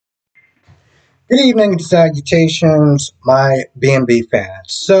Good evening and salutations, my B&B fans.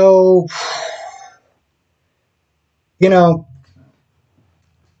 So, you know,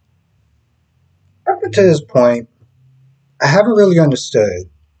 up until this point, I haven't really understood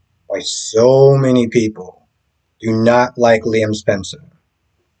why so many people do not like Liam Spencer.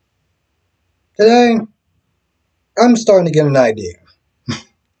 Today, I'm starting to get an idea.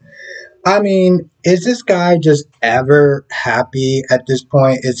 I mean, is this guy just ever happy at this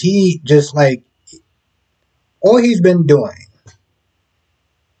point? Is he just like all he's been doing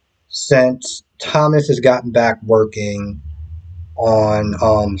since Thomas has gotten back working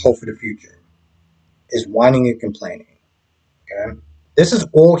on Hope for the Future is whining and complaining? Okay. This is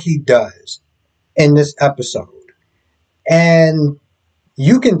all he does in this episode. And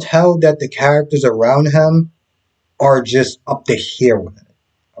you can tell that the characters around him are just up to here with it.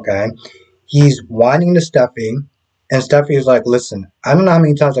 Okay. He's whining to Steffi, and Steffi is like, listen, I don't know how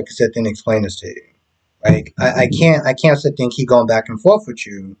many times I can sit there and explain this to you. Like I can't sit there and keep going back and forth with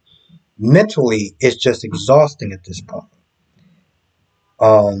you. Mentally, it's just exhausting at this point.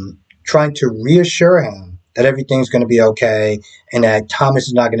 Trying to reassure him that everything's going to be okay and that Thomas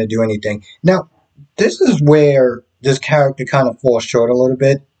is not going to do anything. Now, this is where this character kind of falls short a little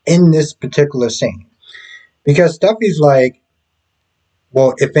bit in this particular scene because Steffi's like,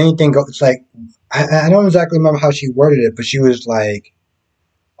 well, if anything goes, it's like I don't exactly remember how she worded it, but she was like,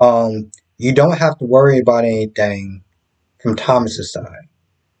 you don't have to worry about anything from Thomas's side.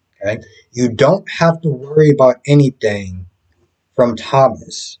 Okay, you don't have to worry about anything from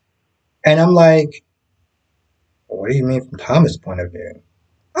Thomas. And I'm like, what do you mean from Thomas' point of view?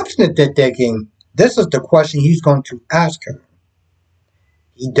 I'm sitting there thinking, this is the question he's going to ask her.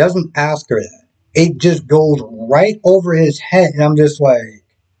 He doesn't ask her that. It just goes right over his head. And I'm just like,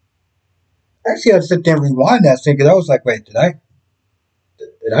 actually, I had to sit there and rewind that thing because I was like, wait,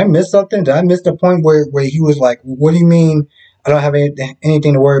 did I miss something? Did I miss the point where he was like, what do you mean I don't have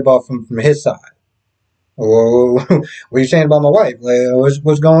anything to worry about from his side? Or what are you saying about my wife? Like,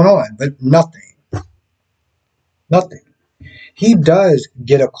 what's going on? But nothing. Nothing. He does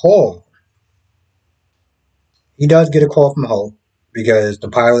get a call. He does get a call from Hope because the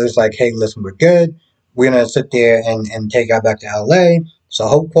pilot is like, hey, listen, we're good. We're going to sit there and take out back to LA. So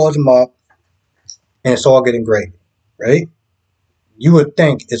Hope calls him up and it's all getting gravy, right? You would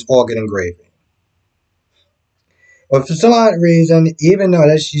think it's all getting gravy. But for some odd reason, even though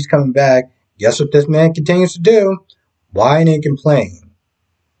that she's coming back, guess what this man continues to do? Whine and complain.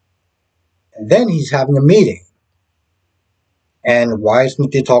 And then he's having a meeting. And Wyatt's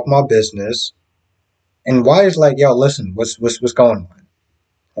they talking about business. And Wyatt's like, yo, listen, what's going on?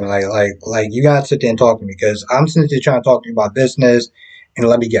 And like you gotta sit there and talk to me because I'm sitting there trying to talk to you about business, and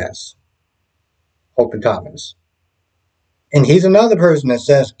let me guess, Hope and Thomas. And he's another person that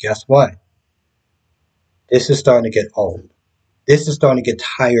says, guess what? This is starting to get old. This is starting to get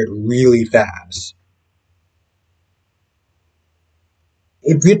tired really fast.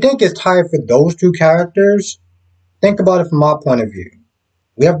 If you think it's tired for those two characters, think about it from our point of view.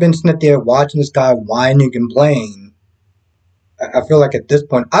 We have been sitting there watching this guy whine and complain. I feel like at this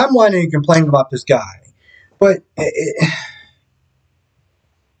point, I'm whining and complaining about this guy. But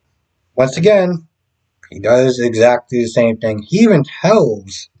once again, he does exactly the same thing. He even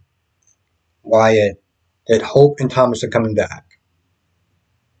tells Wyatt that Hope and Thomas are coming back.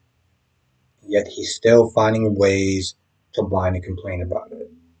 Yet he's still finding ways to whine and complain about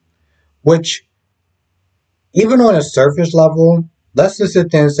it. Which, even on a surface level, let's just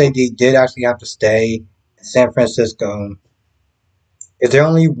sit there and say they did actually have to stay in San Francisco. Is there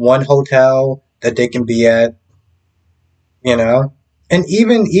only one hotel that they can be at? You know? And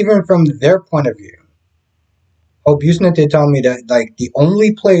even from their point of view, Hope Houston, they tell me that like the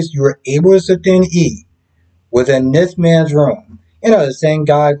only place you were able to sit there and eat was in this man's room. You know, the same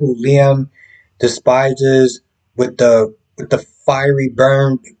guy who Liam despises with the fiery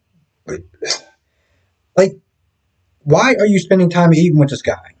burn. Like, why are you spending time eating with this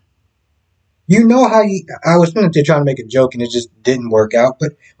guy? You know how you. I was trying to make a joke and it just didn't work out.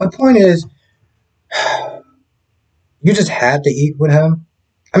 But my point is, you just had to eat with him.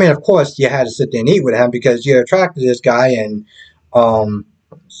 I mean, of course, you had to sit there and eat with him because you're attracted to this guy, and um,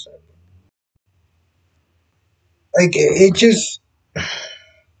 like it just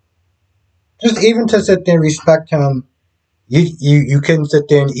even to sit there and respect him, you couldn't sit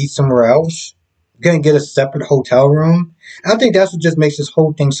there and eat somewhere else. You couldn't get a separate hotel room. I think that's what just makes this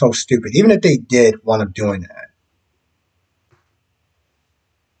whole thing so stupid. Even if they did want up doing that,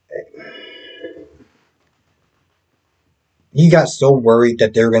 he got so worried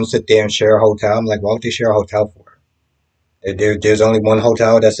that they were going to sit there and share a hotel. I'm like, why would they share a hotel for? There's only one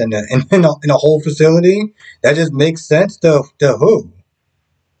hotel that's in a whole facility. That just makes sense to who.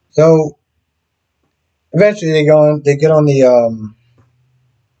 So eventually they go on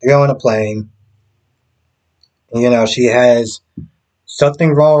a plane. And, she has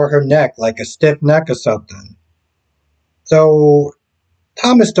something wrong with her neck, like a stiff neck or something. So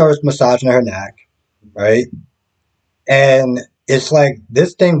Thomas starts massaging her neck, right? And it's like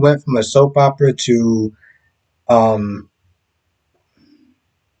this thing went from a soap opera to um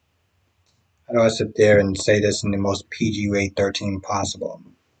how do I sit there and say this in the most PG-13 possible?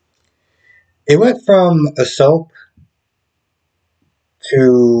 It went from a soap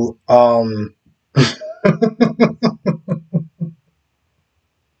to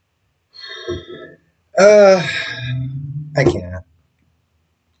uh I can't.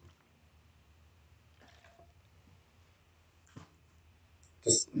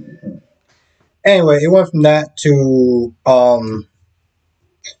 Just, anyway, it went from that to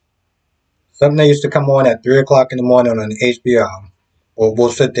something that used to come on at 3 o'clock in the morning on HBO. We'll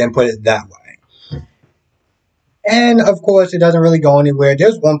sit there and put it that way. And of course, it doesn't really go anywhere.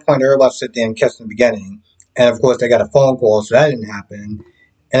 There's one point they're about to sit there and kiss in the beginning, and of course, they got a phone call, so that didn't happen.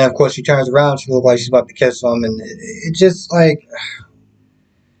 And of course, she turns around, she looks like she's about to kiss him, and it's just like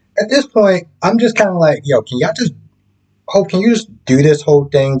at this point, I'm just kind of like, yo, can you just do this whole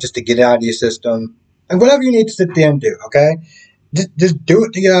thing just to get it out of your system? And whatever you need to sit there and do, okay? Just do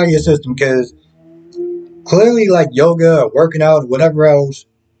it to get out of your system, because clearly, like yoga or working out or whatever else,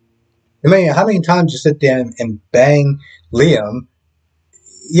 I mean, how many times you sit there and bang Liam,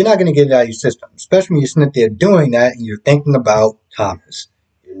 you're not going to get it out of your system, especially when you sit there doing that and you're thinking about Thomas.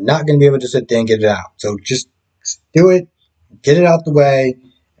 You're not going to be able to sit there and get it out. So just do it, get it out the way,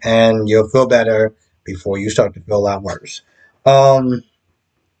 and you'll feel better before you start to feel a lot worse. Um,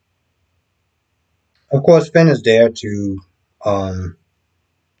 of course, Finn is there to, um,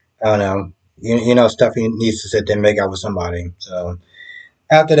 I don't know, Stephanie needs to sit there and make out with somebody. So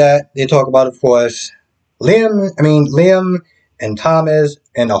after that, they talk about, of course, Liam and Thomas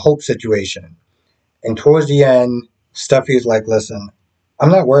and a Hope situation. And towards the end, Steffi's like, listen, I'm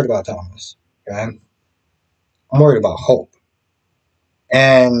not worried about Thomas. Okay? I'm worried about Hope.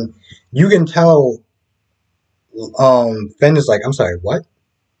 And you can tell Finn is like, I'm sorry, what?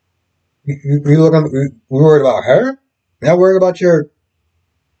 You worried about her? You're not worried about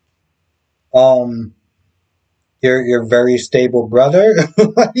um your very stable brother?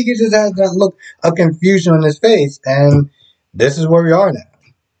 He just has that look of confusion on his face, and this is where we are now.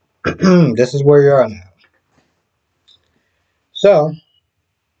 This is where we are now. So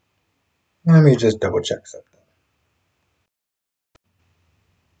let me just double check something.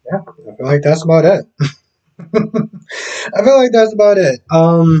 Yeah, I feel like that's about it. I feel like that's about it.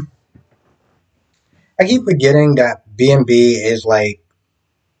 I keep forgetting that B&B is like,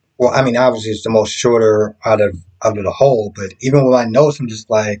 well, I mean, obviously it's the most shorter out of the whole, but even with my notes, I'm just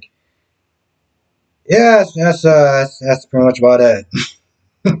like, yeah, that's pretty much about it.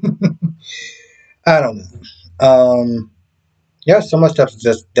 I don't know. Yeah, so much stuff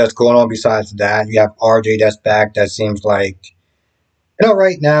that's going on besides that. You have RJ that's back. That seems like,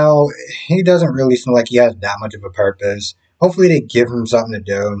 right now, he doesn't really seem like he has that much of a purpose. Hopefully, they give him something to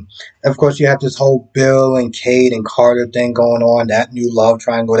do. Of course, you have this whole Bill and Kate and Carter thing going on, that new love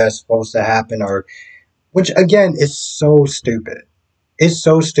triangle that's supposed to happen, which again is so stupid. It's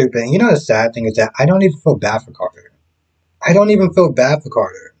so stupid. And the sad thing is that I don't even feel bad for Carter. I don't even feel bad for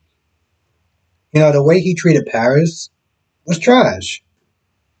Carter. The way he treated Paris was trash.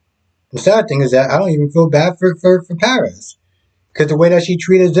 The sad thing is that I don't even feel bad for Paris, because the way that she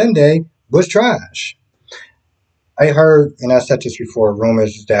treated Zende was trash. I heard, and I said this before,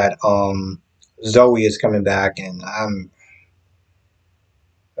 rumors that Zoe is coming back, and I don't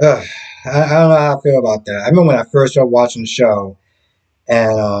know how I feel about that. I remember when I first started watching the show,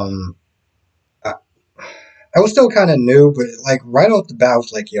 and I, I was still kind of new, but like right off the bat, I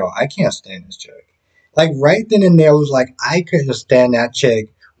was like, yo, I can't stand this chick. Like right then and there, I was like, I couldn't stand that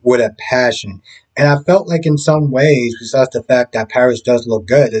chick with a passion. And I felt like in some ways, besides the fact that Paris does look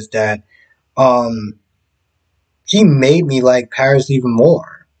good, is that um she made me like Paris even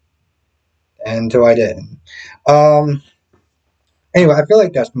more. And so I did. Um Anyway, I feel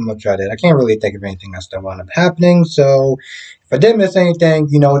like that's pretty much it. I can't really think of anything else that wound up happening. So if I did miss anything,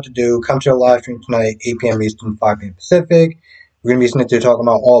 you know what to do. Come to the live stream tonight, 8 p.m. Eastern, 5 p.m. Pacific. We're going to be sitting there talking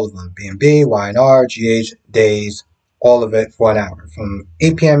about all of them. B&B, YNR, GH, Days, all of it for an hour. From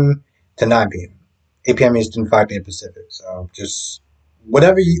 8 p.m. to 9 p.m. 8 p.m. Eastern, 5 p.m. Pacific. So just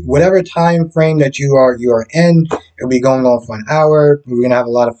whatever time frame that you are in, it'll be going on for an hour. We're going to have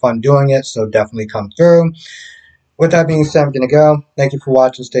a lot of fun doing it. So definitely come through. With that being said, I'm going to go. Thank you for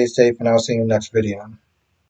watching. Stay safe, and I'll see you in the next video.